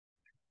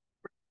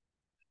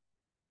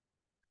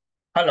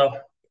Hello,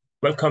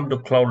 welcome to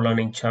Cloud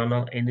Learning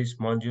channel. In this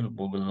module,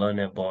 we will learn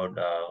about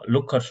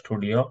Looker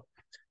Studio,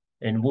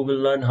 and we will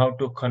learn how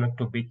to connect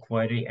to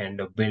BigQuery and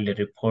build a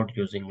report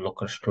using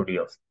Looker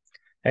Studio.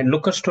 And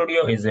Looker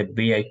Studio is a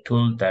BI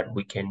tool that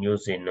we can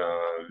use in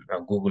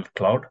Google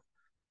Cloud,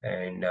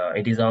 and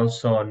it is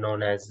also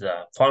known as,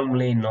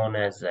 formerly known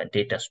as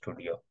Data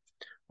Studio.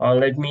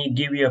 Let me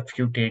give you a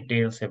few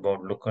details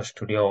about Looker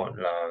Studio,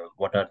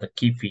 what are the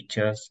key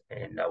features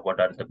and what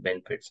are the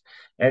benefits.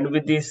 And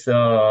with this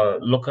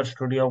Looker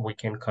Studio, we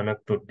can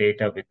connect to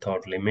data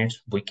without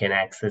limits. We can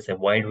access a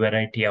wide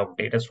variety of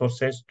data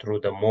sources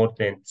through the more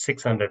than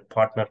 600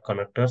 partner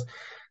connectors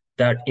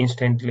that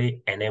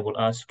instantly enable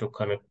us to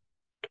connect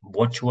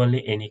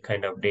virtually any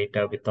kind of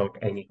data without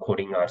any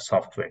coding or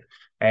software.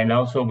 And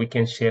also we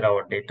can share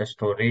our data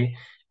story,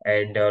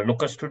 and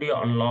Looker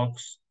Studio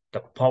unlocks the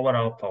power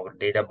of our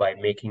data by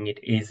making it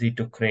easy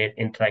to create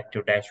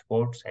interactive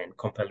dashboards and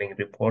compelling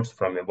reports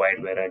from a wide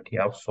variety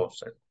of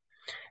sources.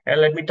 And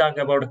let me talk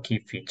about the key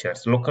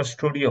features. Looker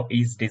Studio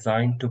is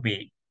designed to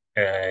be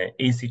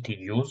easy to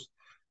use,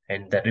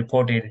 and the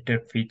report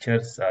editor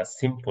features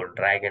simple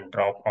drag and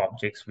drop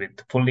objects with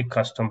fully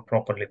custom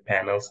properly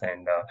panels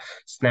and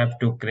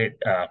snap to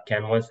grid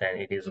canvas, and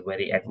it is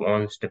very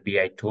advanced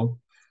BI tool.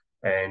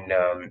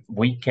 And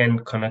we can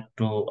connect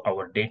to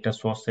our data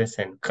sources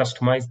and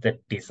customize the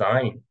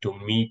design to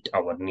meet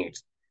our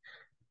needs.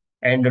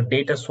 And the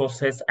data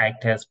sources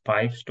act as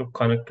pipes to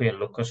connect to a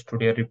Looker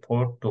Studio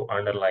report to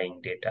underlying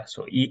data.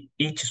 So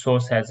each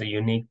source has a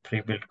unique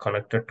pre-built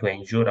connector to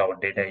ensure our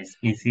data is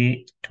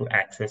easy to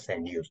access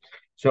and use.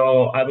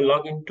 So I will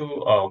log into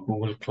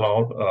Google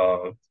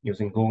Cloud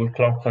using Google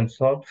Cloud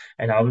Console,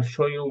 and I will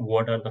show you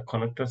what are the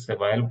connectors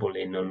available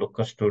in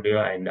Looker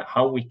Studio and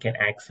how we can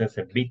access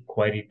a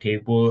BigQuery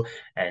table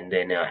and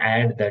then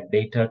add that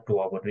data to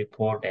our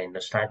report and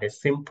start a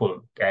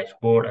simple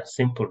dashboard, a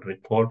simple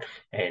report,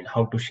 and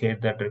how to share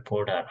that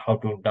report and how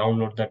to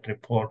download that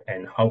report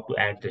and how to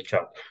add the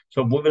chart.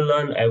 So we will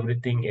learn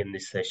everything in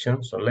this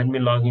session. So let me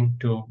log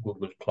into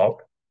Google Cloud.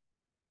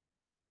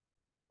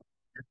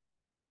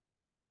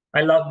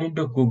 I logged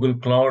into Google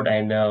Cloud,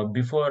 and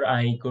before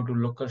I go to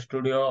Looker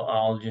Studio,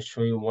 I'll just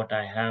show you what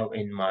I have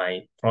in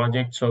my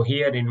project. So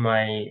here in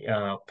my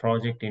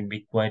project in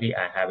BigQuery,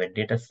 I have a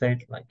data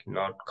set, like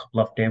not a couple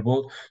of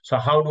tables. So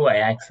how do I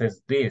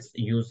access this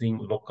using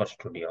Looker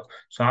Studio?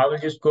 So I will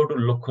just go to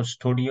Looker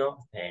Studio,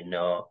 and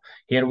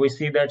here we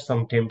see that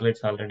some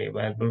templates already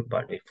available.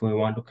 But if we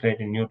want to create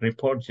a new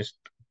report, just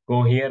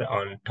go here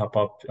on top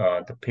of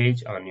the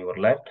page on your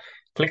left,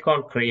 click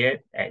on Create,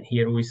 and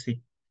here we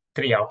see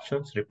three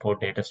options: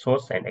 report, data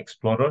source, and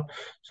explorer.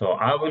 So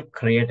I will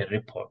create a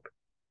report.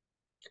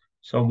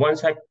 So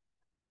once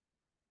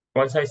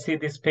I see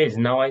this page,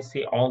 now I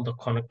see all the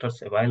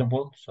connectors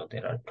available. So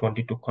there are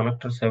 22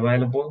 connectors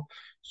available.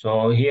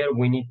 So here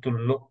we need to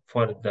look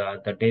for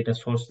the data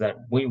source that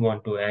we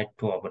want to add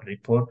to our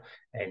report.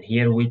 And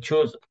here we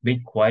choose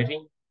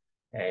BigQuery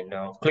and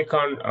click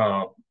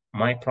on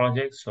my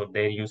projects. So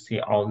there you see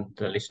all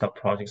the list of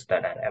projects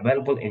that are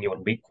available in your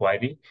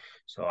BigQuery.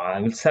 So I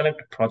will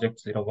select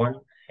project 01,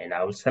 and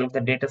I will select the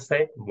data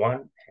set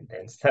 1, and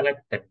then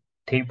select the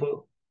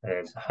table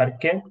as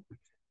Hurricane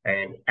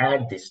and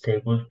add this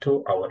table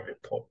to our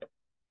report.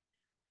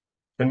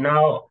 So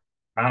now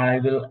I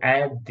will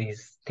add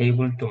this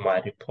table to my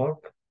report.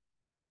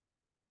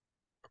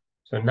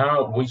 So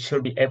now we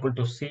should be able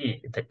to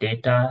see the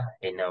data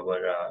in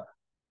our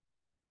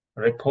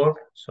report.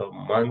 So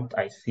month,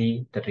 I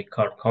see the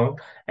record count,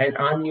 and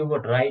on your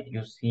right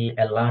you see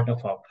a lot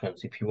of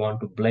options. If you want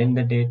to blend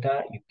the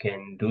data, you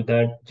can do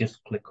that.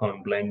 Just click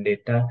on blend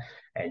data.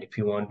 And if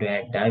you want to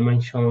add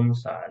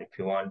dimensions, or if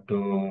you want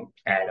to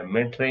add a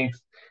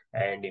matrix,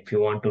 and if you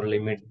want to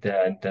limit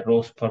the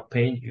rows per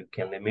page, you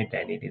can limit,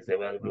 and it is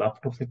available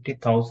up to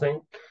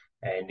 50,000.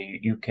 And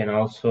you can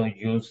also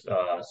use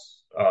a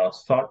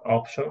sort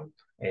option,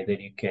 and then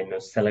you can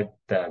select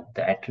the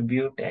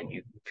attribute, and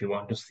if you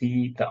want to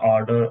see the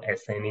order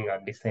ascending or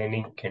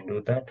descending, you can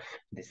do that.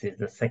 This is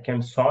the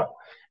second sort.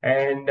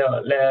 And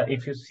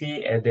if you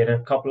see, there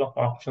are a couple of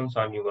options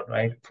on your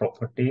right: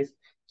 properties.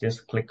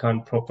 Just click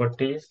on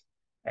properties,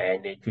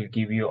 and it will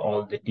give you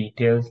all the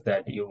details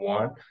that you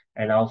want.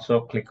 And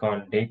also click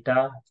on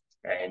data,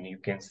 and you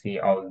can see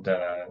all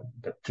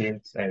the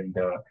fields and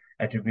the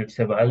attributes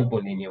available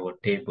in your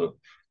table.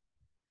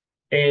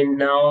 And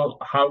now,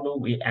 how do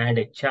we add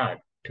a chart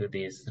to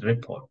this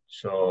report?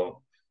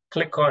 So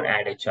click on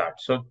add a chart.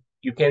 So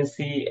you can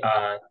see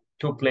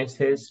two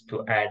places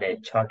to add a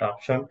chart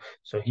option.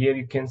 So here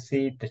you can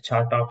see the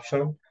chart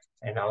option,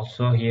 and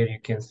also here you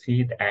can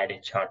see the add a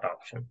chart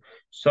option.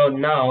 So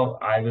now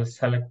I will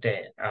select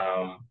a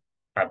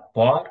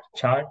bar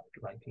chart,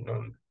 like,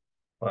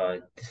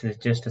 this is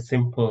just a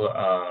simple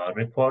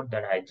report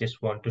that I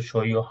just want to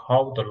show you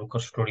how the Looker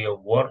Studio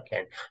work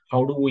and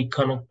how do we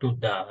connect to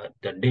the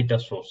data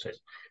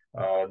sources.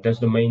 That's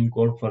the main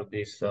goal for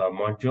this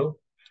module.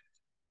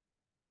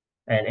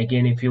 And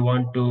again, if you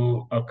want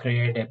to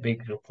create a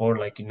big report,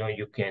 like,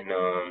 you can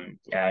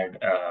add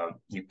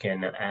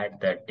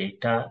the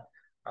data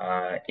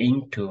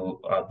into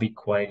a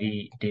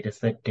BigQuery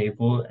dataset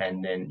table,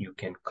 and then you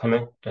can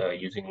connect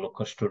using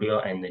Looker Studio,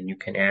 and then you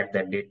can add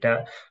that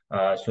data.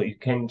 So you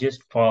can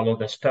just follow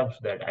the steps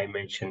that I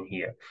mentioned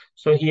here.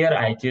 So here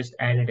I just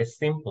added a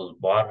simple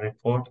bar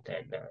report,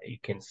 and you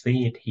can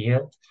see it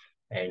here.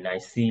 And I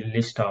see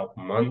list of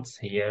months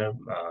here,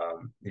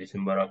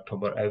 December,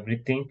 October,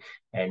 everything.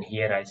 And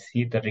here I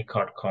see the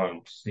record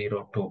count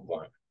 0 to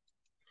 1.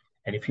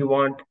 And if you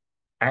want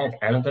add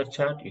another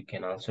chart, you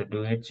can also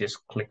do it.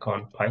 Just click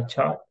on pie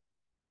chart,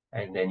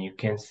 and then you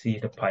can see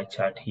the pie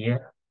chart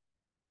here.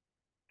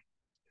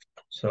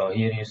 So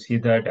here you see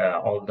that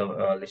all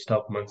the list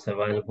of months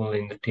available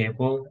in the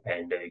table,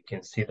 and you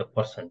can see the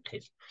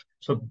percentage.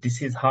 So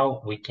this is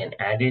how we can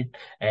add it.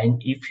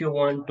 And if you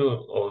want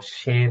to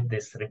share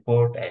this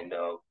report and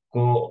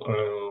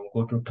go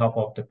to top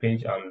of the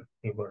page on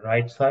your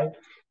right side,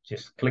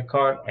 just click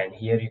on, and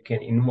here you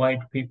can invite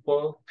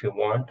people if you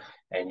want,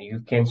 and you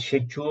can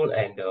schedule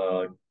and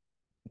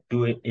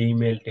do an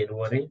email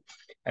delivery.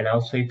 And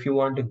also, if you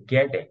want to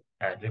get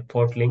a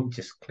report link,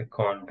 just click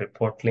on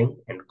report link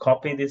and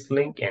copy this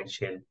link and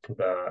share it to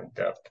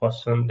the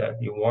person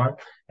that you want,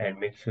 and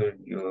make sure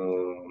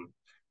you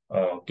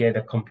get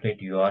a complete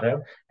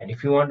URL. And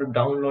if you want to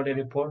download a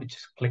report,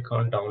 just click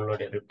on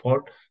download a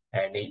report,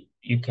 and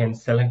you can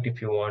select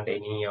if you want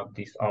any of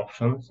these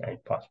options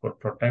and password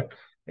protect.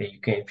 You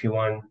can, if you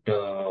want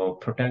to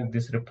protect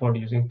this report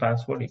using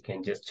password, you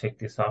can just check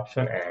this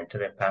option and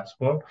enter a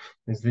password.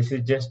 This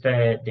is just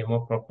a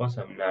demo purpose.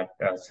 I'm not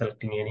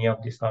selecting any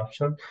of these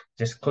options.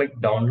 Just click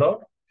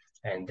download,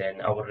 and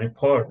then our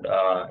report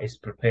is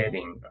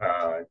preparing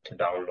to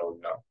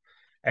download now.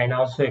 And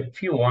also,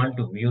 if you want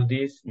to view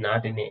this,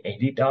 not in the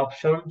edit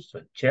option,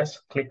 so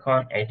just click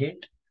on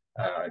edit.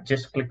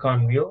 Just click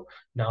on view.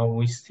 Now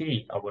we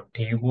see our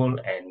table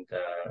and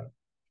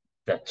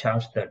the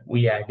charts that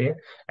we added.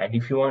 And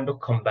if you want to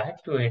come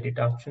back to edit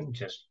option,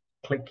 just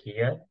click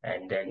here,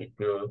 and then it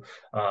will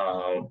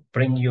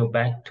bring you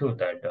back to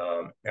that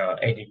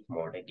edit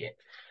mode again.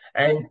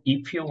 And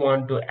if you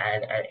want to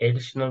add an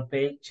additional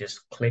page,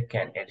 just click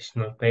an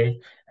additional page.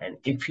 And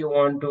if you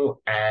want to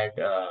add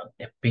a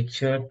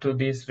picture to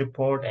this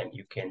report, and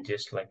you can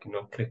just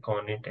click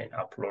on it and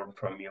upload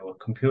from your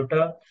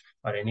computer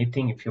or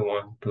anything, if you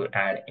want to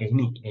add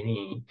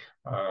any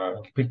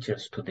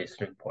pictures to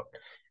this report.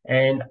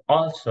 And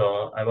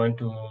also, I want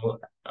to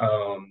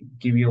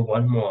give you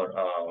one more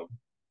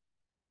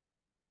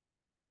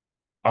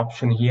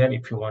option here.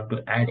 If you want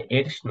to add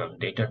additional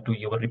data to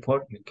your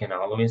report, you can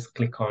always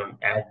click on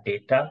add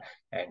data,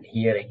 and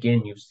here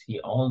again you see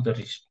all the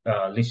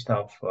list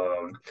of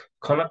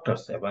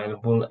connectors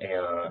available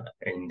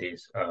in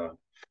this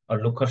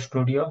Looker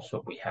Studio.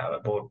 So we have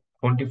about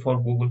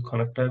 24 Google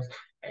connectors,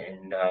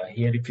 and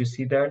here if you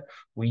see that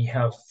we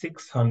have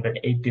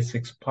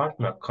 686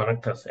 partner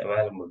connectors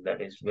available.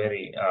 That is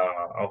very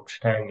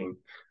outstanding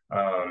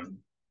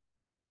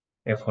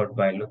effort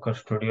by Looker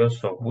Studio.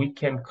 So we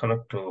can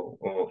connect to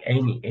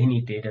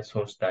any data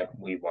source that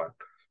we want.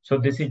 So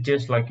this is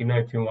just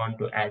if you want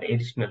to add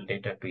additional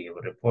data to your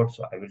report.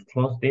 So I will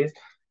close this,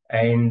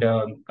 and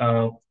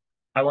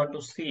I want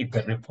to see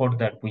the report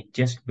that we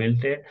just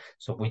built it.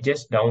 So we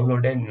just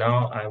downloaded.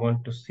 Now I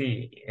want to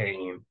see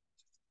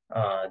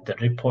the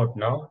report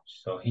now.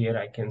 So here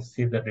I can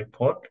see the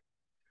report,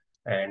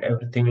 and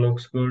everything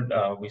looks good.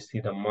 We see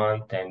the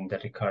month and the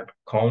record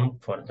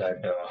count for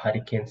the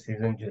hurricane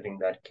season, during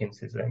the hurricane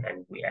season,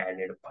 and we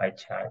added a pie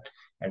chart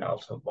and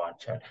also bar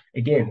chart.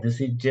 Again, this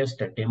is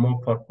just a demo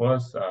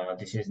purpose.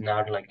 This is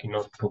not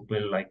to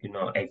build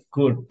a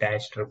good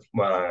dashboard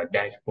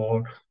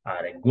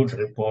or a good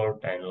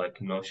report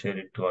and share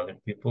it to other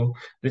people.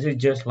 This is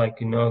just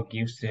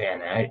gives you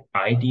an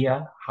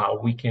idea how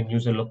we can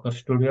use a Looker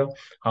Studio,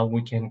 how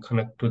we can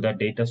connect to the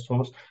data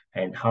source,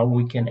 and how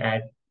we can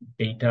add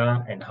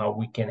data, and how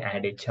we can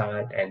add a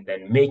chart and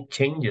then make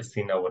changes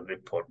in our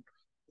report.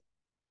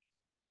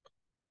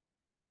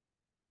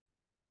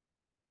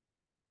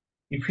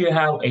 If you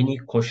have any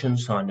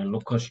questions on a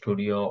Looker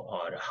Studio,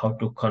 or how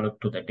to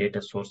connect to the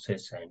data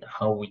sources, and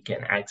how we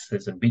can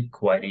access a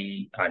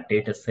BigQuery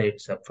data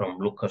sets from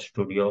Looker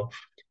Studio,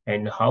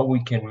 and how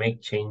we can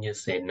make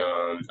changes in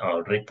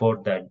our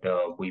report that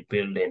we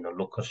build in a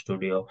Looker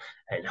Studio,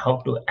 and how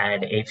to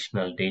add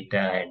additional data,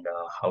 and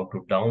how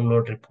to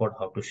download report,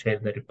 how to share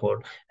the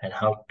report, and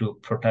how to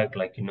protect,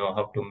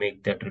 how to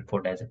make that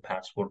report as a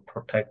password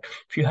protect.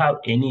 If you have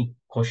any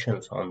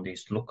questions on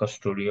this Looker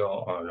Studio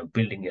on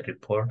building a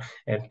report,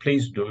 and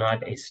please do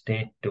not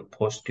hesitate to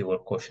post your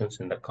questions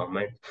in the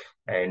comments,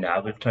 and I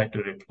will try to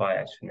reply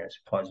as soon as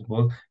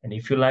possible. And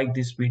if you like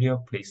this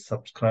video, please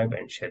subscribe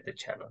and share the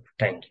channel.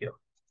 Thank you.